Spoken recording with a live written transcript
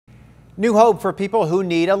New hope for people who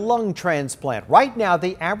need a lung transplant. Right now,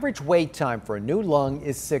 the average wait time for a new lung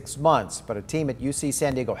is 6 months, but a team at UC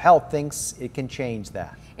San Diego Health thinks it can change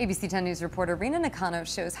that. ABC 10 News reporter Rena Nakano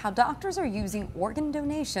shows how doctors are using organ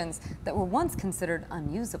donations that were once considered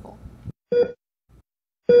unusable.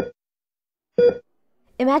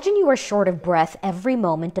 Imagine you are short of breath every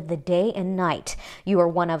moment of the day and night. You are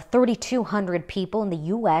one of 3,200 people in the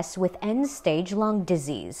U.S. with end-stage lung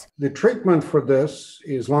disease. The treatment for this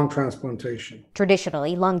is lung transplantation.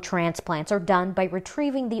 Traditionally, lung transplants are done by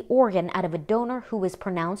retrieving the organ out of a donor who is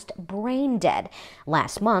pronounced brain dead.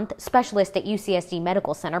 Last month, specialists at UCSD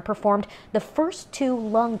Medical Center performed the first 2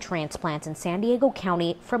 lung transplants in San Diego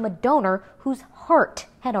County from a donor whose heart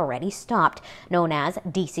had already stopped, known as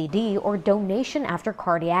DCD, or donation after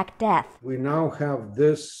cardiac death. We now have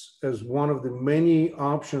this as one of the many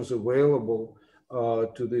options available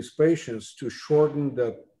to these patients to shorten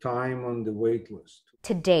the time on the wait list.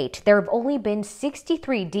 To date, there have only been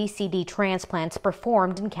 63 DCD transplants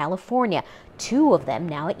performed in California, 2 of them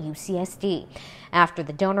now at UCSD. After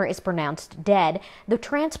the donor is pronounced dead, the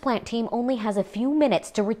transplant team only has a few minutes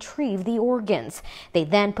to retrieve the organs. They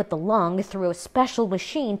then put the lung through a special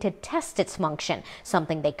machine to test its function,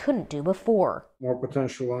 something they couldn't do before. More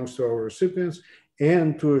potential lungs to our recipients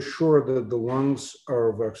and to assure that the lungs are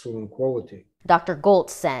of excellent quality. Dr.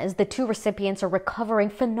 Goltz says the 2 recipients are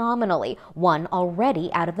recovering phenomenally, one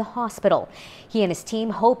already out of the hospital. He and his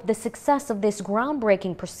team hope the success of this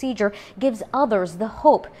groundbreaking procedure gives others the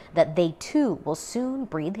hope that they too will soon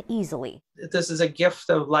breathe easily. This is a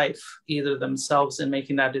gift of life, either themselves in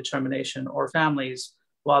making that determination or families,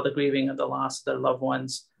 while the grieving of the loss of their loved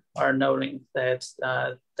ones, are noting that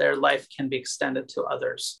their life can be extended to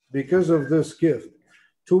others. Because of this gift,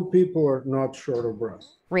 2 people are not short of breath.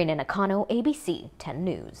 Rena Nakano, ABC 10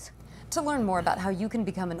 News. To learn more about how you can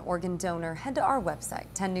become an organ donor, head to our website,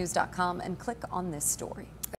 10news.com, and click on this story.